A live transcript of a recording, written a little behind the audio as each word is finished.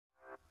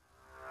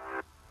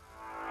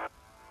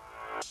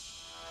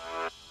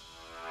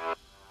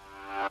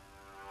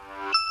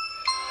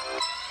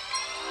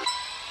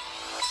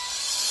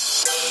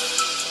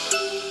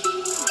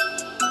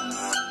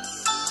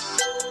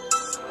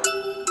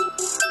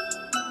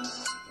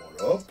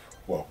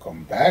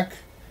back.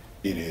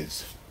 It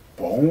is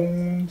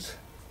Bones,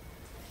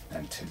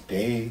 and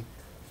today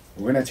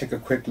we're going to take a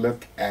quick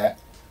look at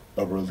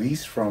a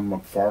release from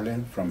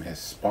McFarlane from his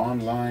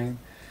Spawn line.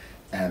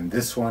 And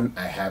this one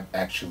I have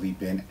actually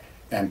been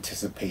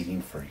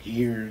anticipating for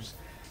years.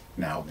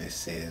 Now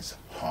this is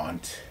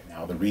Haunt.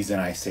 Now the reason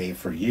I say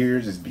for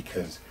years is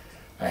because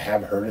I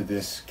have heard of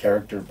this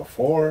character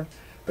before,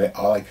 but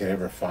all I could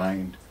ever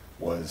find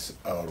was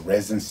a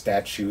resin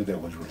statue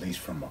that was released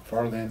from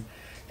McFarlane.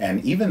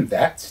 And even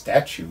that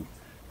statue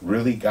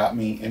really got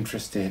me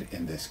interested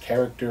in this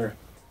character.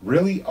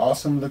 Really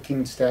awesome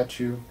looking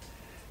statue.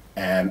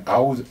 And I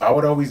would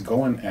always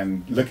go in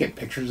and look at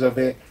pictures of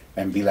it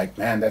and be like,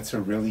 man, that's a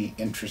really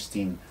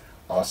interesting,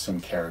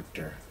 awesome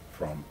character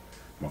from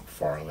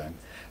McFarlane.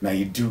 Now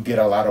you do get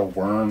a lot of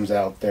worms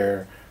out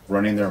there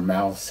running their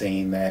mouths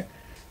saying that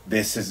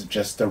this is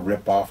just a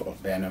ripoff of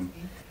Venom.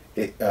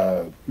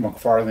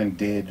 McFarlane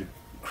did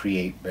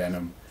create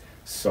Venom,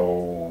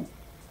 so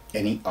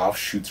any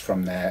offshoots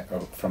from that,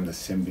 from the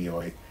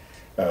symbiote,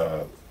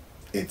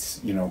 it's,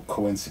 you know,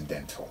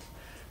 coincidental.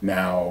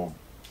 Now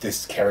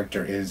this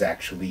character is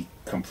actually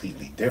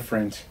completely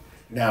different.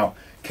 Now,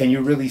 can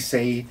you really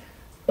say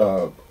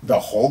the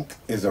Hulk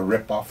is a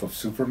ripoff of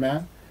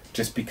Superman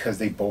just because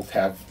they both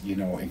have, you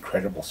know,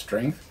 incredible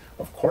strength?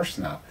 Of course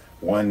not.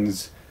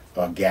 One's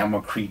a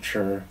gamma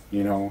creature,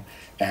 you know,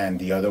 and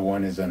the other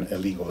one is an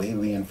illegal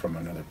alien from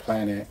another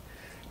planet,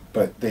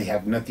 but they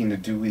have nothing to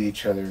do with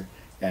each other.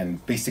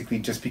 And basically,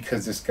 just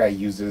because this guy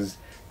uses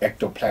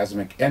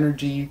ectoplasmic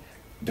energy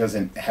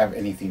doesn't have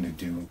anything to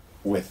do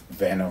with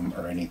Venom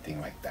or anything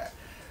like that.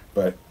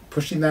 But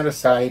pushing that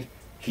aside,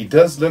 he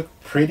does look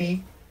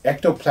pretty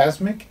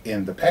ectoplasmic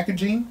in the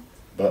packaging,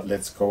 but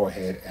let's go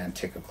ahead and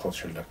take a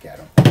closer look at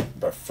him.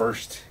 But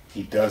first,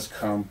 he does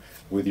come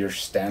with your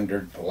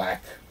standard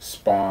black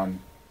Spawn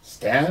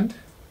stand.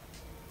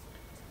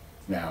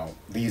 Now,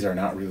 these are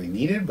not really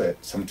needed,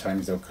 but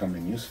sometimes they'll come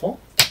in useful.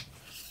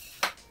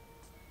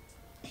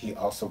 He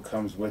also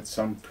comes with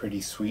some pretty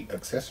sweet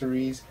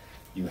accessories.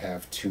 You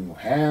have two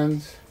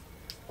hands,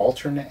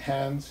 alternate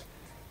hands.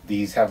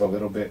 These have a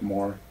little bit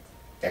more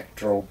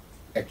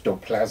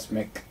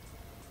ectoplasmic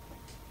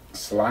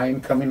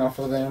slime coming off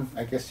of them,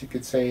 I guess you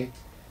could say.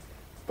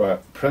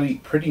 But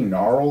pretty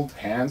gnarled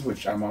hands,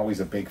 which I'm always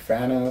a big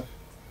fan of.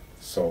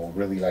 So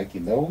really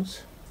liking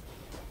those.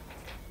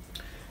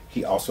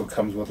 He also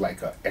comes with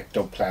like a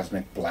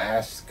ectoplasmic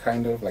blast,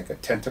 kind of like a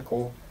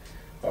tentacle.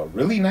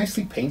 Really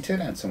nicely painted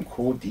and some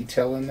cool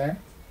detail in there.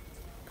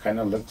 Kind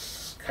of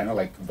looks kind of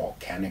like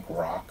volcanic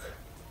rock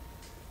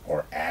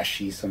or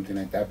ashy, something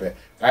like that. But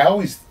I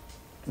always,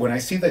 when I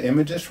see the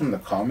images from the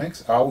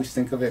comics, I always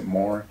think of it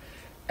more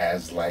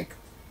as like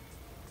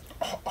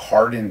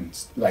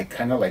hardened, like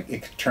kind of like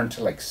it could turn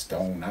to like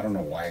stone. I don't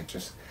know why, it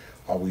just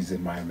always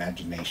in my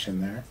imagination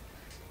there.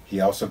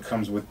 He also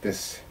comes with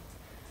this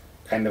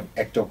kind of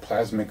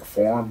ectoplasmic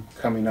form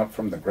coming up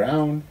from the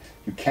ground.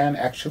 You can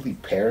actually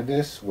pair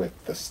this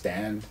with the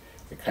stand.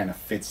 It kind of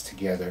fits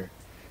together.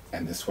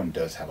 And this one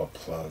does have a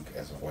plug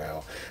as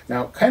well.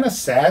 Now, kind of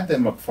sad that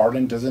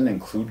McFarlane doesn't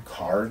include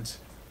cards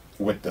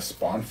with the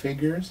Spawn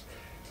figures.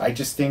 I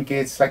just think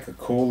it's like a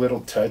cool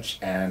little touch,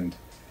 and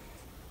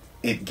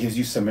it gives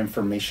you some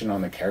information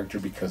on the character,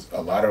 because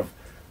a lot of,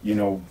 you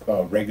know,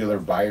 regular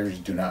buyers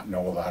do not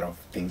know a lot of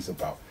things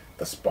about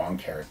the Spawn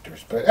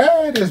characters. But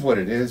it is what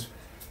it is.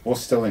 We'll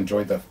still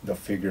enjoy the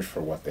figures for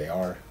what they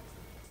are.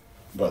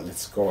 But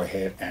let's go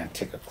ahead and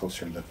take a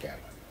closer look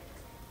at them.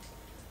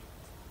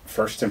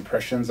 First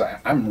impressions,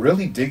 I'm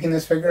really digging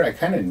this figure. I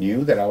kind of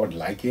knew that I would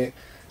like it,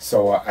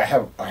 so I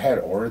had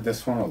ordered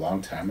this one a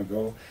long time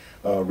ago.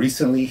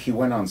 Recently he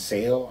went on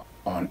sale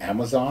on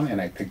Amazon, and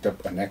I picked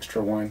up an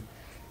extra one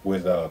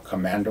with a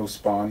Commando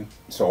Spawn.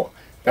 So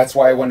that's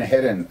why I went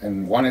ahead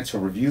and wanted to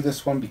review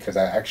this one, because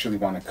I actually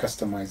want to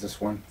customize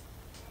this one.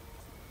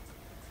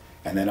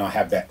 And then I'll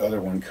have that other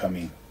one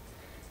coming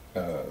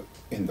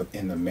in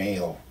the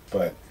mail.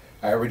 But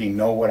I already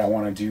know what I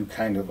want to do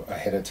kind of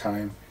ahead of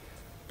time.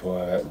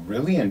 But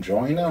really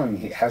enjoying him.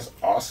 He has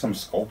awesome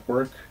sculpt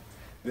work.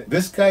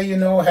 This guy, you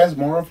know, has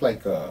more of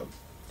like a,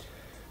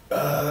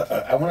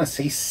 I want to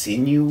say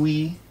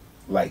sinewy,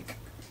 like,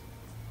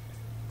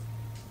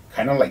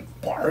 kind of like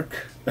bark,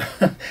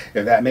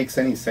 if that makes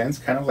any sense.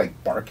 Kind of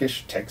like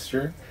barkish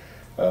texture.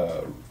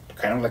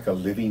 Kind of like a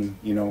living,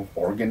 you know,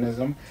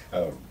 organism.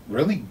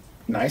 Really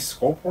nice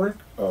sculpt work.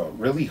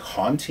 Really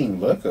haunting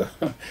look,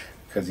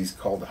 because he's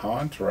called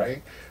Haunt,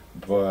 right?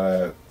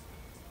 But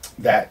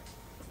that,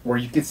 where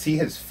you can see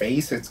his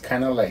face, it's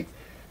kind of like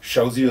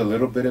shows you a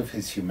little bit of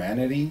his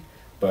humanity,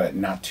 but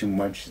not too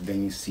much.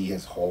 Then you see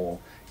his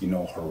whole, you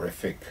know,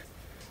 horrific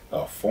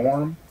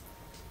form.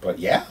 But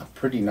yeah,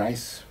 pretty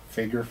nice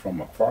figure from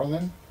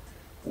McFarlane.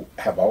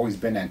 Have always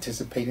been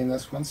anticipating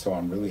this one, so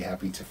I'm really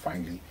happy to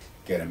finally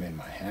get him in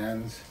my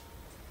hands.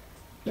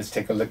 Let's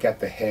take a look at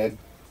the head.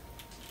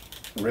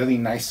 Really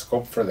nice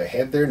sculpt for the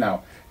head there.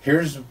 Now,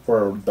 here's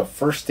where the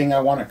first thing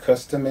I want to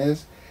custom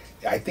is,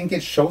 I think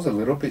it shows a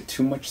little bit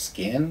too much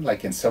skin,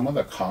 like in some of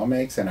the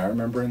comics, and I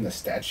remember in the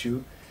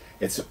statue,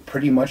 It's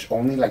pretty much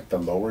only like the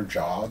lower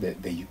jaw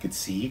that you could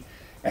see.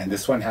 And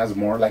this one has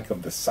more like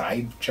of the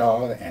side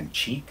jaw and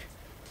cheek.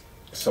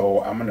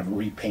 So I'm gonna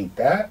repaint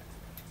that.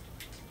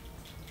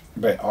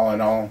 But all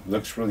in all,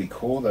 looks really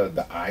cool.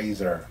 The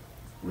eyes are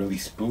really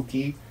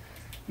spooky.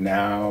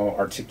 Now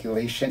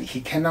articulation,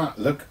 he cannot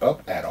look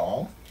up at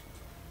all.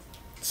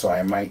 So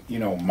I might,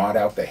 mod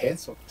out the head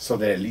so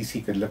that at least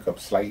he could look up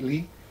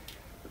slightly.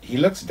 He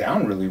looks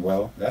down really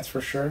well, that's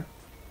for sure.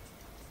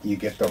 You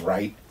get the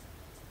right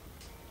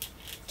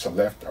to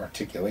left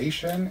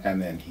articulation,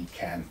 and then he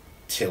can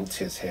tilt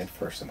his head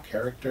for some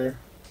character.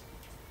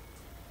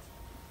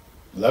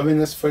 Loving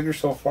this figure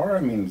so far.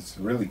 I mean, it's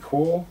really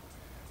cool.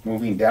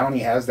 Moving down,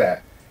 he has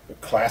that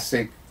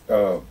classic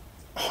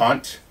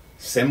haunt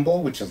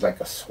symbol, which is like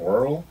a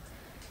swirl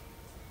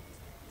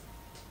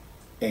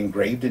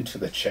engraved into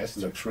the chest. It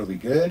looks really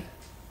good.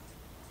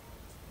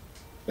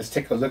 Let's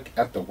take a look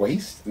at the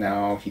waist.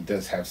 Now he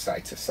does have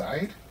side to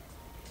side.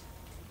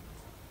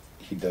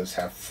 He does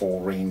have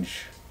full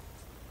range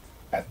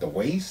at the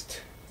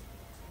waist.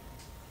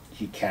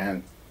 He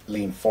can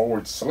lean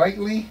forward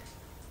slightly,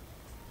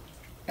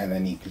 and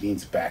then he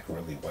leans back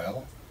really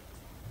well.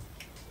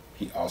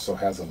 He also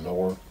has a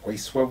lower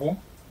waist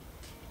swivel,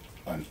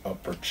 an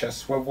upper chest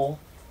swivel,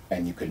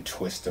 and you can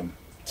twist him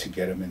to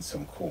get him in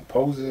some cool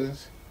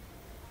poses.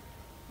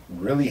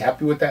 Really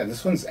happy with that.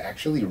 This one's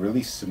actually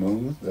really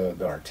smooth,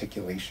 the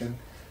articulation,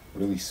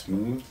 really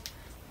smooth.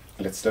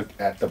 Let's look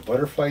at the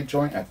butterfly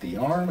joint at the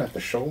arm, at the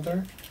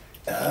shoulder.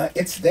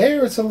 It's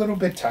there, it's a little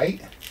bit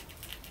tight,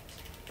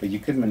 but you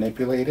can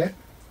manipulate it.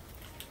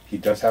 He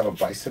does have a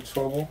bicep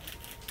swivel,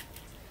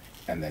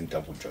 and then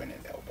double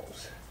jointed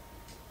elbows.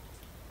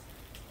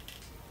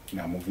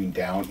 Now moving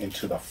down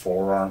into the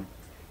forearm,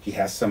 he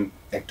has some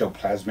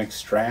ectoplasmic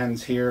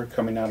strands here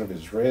coming out of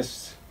his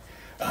wrists.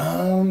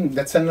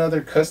 That's another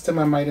custom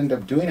I might end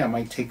up doing. I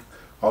might take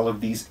all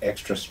of these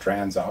extra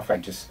strands off. I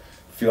just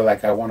feel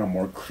like I want a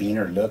more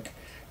cleaner look,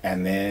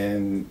 and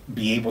then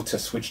be able to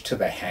switch to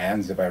the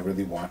hands if I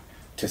really want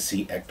to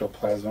see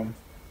ectoplasm.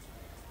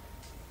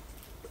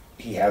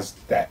 He has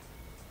that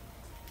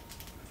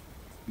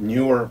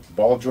newer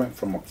ball joint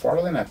from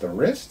McFarlane at the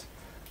wrist,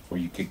 where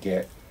you could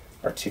get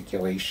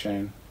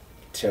articulation,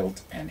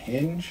 tilt, and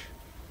hinge.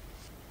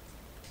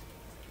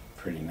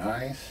 Pretty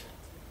nice.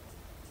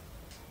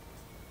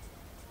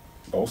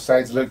 Both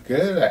sides look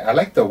good. I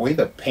like the way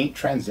the paint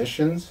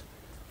transitions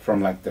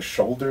from like the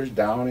shoulders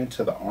down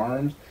into the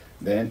arms,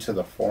 then into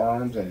the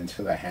forearms and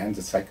into the hands.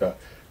 It's like a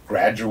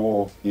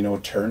gradual,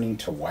 turning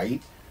to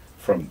white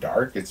from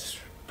dark. It's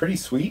pretty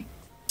sweet.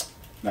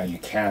 Now you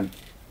can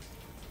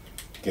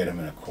get him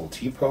in a cool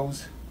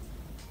T-pose.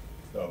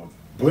 The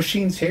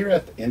bushings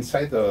here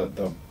inside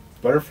the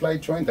butterfly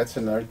joint, that's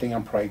another thing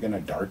I'm probably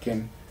gonna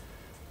darken,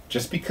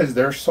 just because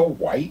they're so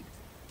white,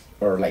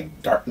 or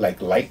like dark, like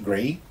light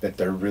gray, that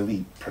they're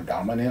really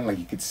predominant. Like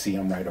you could see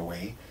them right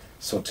away.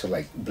 So to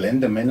like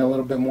blend them in a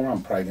little bit more,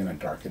 I'm probably gonna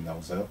darken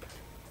those up.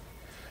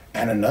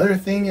 And another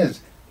thing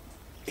is,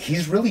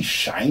 he's really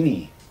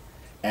shiny.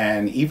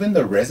 And even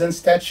the resin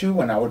statue,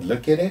 when I would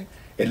look at it,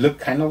 it looked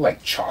kind of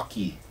like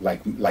chalky,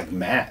 like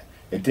matte.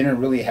 It didn't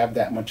really have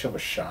that much of a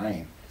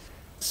shine.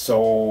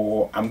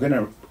 So I'm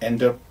gonna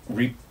end up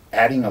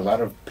adding a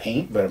lot of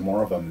paint, but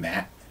more of a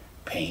matte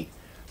paint.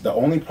 The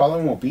only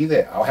problem will be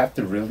that I'll have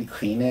to really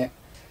clean it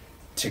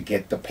to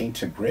get the paint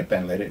to grip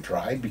and let it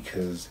dry,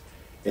 because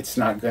it's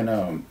not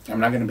gonna, I'm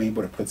not gonna be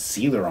able to put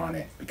sealer on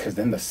it, because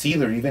then the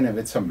sealer, even if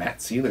it's a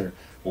matte sealer,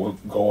 will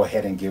go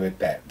ahead and give it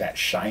that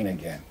shine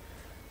again.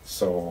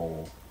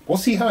 So we'll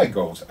see how it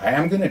goes. I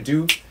am gonna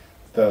do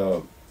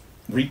the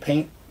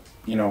repaint,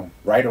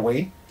 right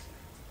away.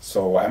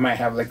 So I might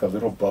have like a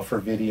little buffer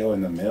video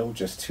in the middle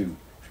just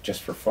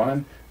for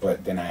fun,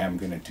 but then I am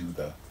gonna do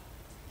the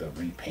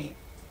repaint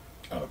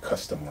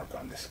custom work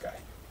on this guy.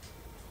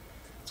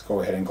 Let's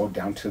go ahead and go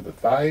down to the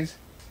thighs.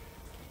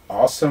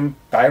 Awesome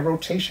thigh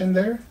rotation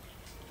there.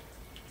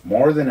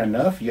 More than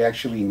enough. You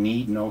actually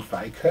need no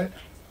thigh cut.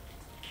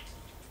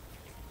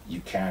 You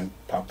can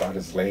pop out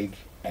his leg,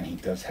 and he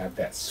does have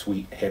that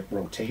sweet hip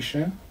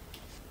rotation.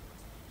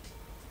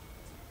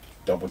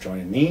 Double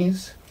jointed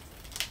knees.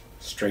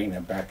 Straighten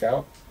it back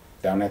out.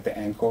 Down at the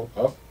ankle,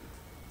 up.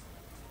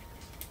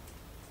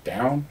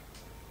 Down.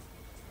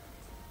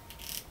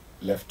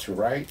 Left to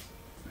right.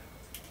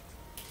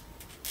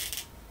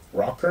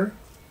 Rocker.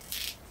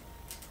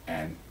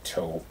 And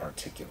toe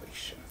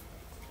articulation.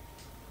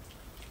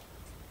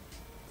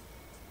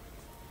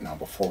 Now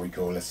before we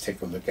go, let's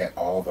take a look at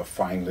all the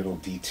fine little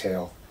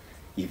detail.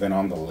 Even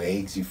on the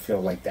legs, you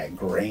feel like that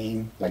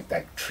grain, like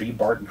that tree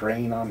bark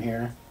grain on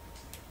here.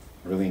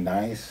 Really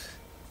nice.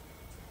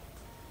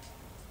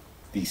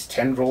 These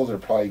tendrils are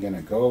probably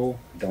gonna go.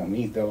 Don't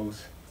need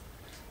those.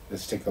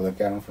 Let's take a look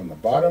at them from the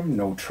bottom.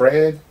 No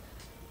tread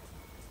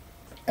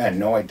and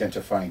no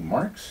identifying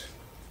marks.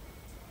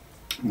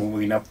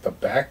 Moving up the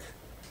back,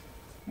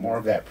 more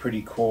of that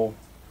pretty cool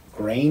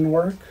grain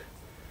work.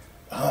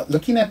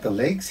 Looking at the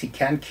legs, he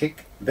can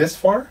kick this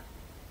far,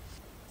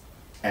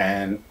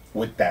 and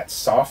with that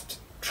soft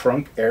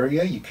trunk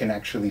area, you can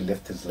actually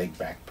lift his leg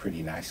back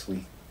pretty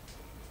nicely.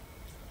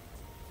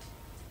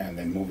 And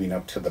then moving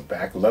up to the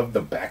back, love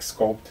the back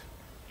sculpt,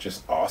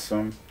 just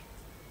awesome.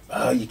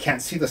 You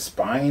can't see the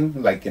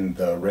spine like in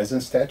the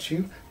resin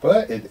statue,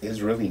 but it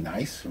is really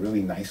nice,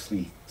 really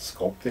nicely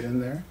sculpted in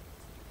there.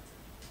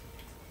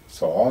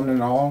 So all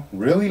in all,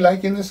 really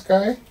liking this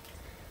guy.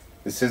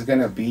 This is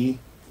gonna be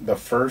the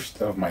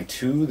first of my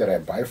 2 that I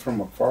buy from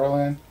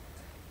McFarlane.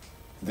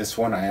 This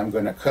one I am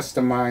gonna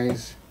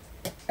customize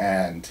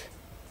and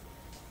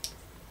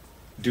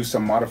do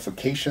some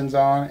modifications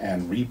on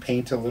and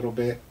repaint a little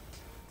bit.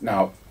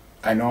 Now,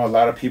 I know a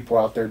lot of people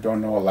out there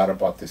don't know a lot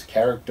about this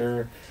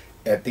character.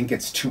 I think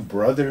it's 2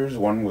 brothers.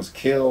 One was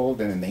killed,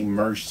 and then they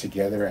merged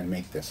together and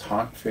make this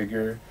Haunt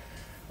figure.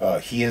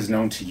 He is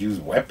known to use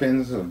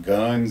weapons,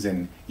 guns,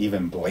 and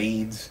even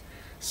blades.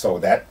 So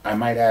that I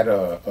might add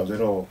a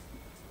little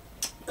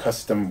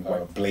custom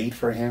blade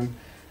for him.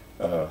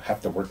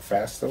 Have to work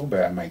fast though,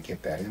 but I might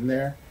get that in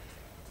there.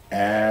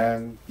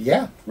 And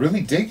yeah,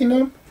 really digging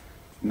him.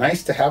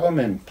 Nice to have him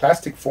in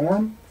plastic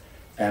form.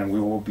 And we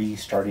will be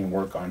starting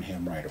work on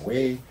him right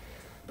away.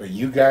 But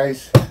you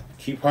guys,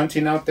 keep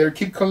hunting out there,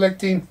 keep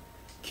collecting,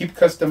 keep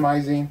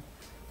customizing,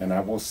 and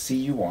I will see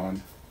you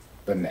on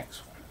the next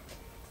one.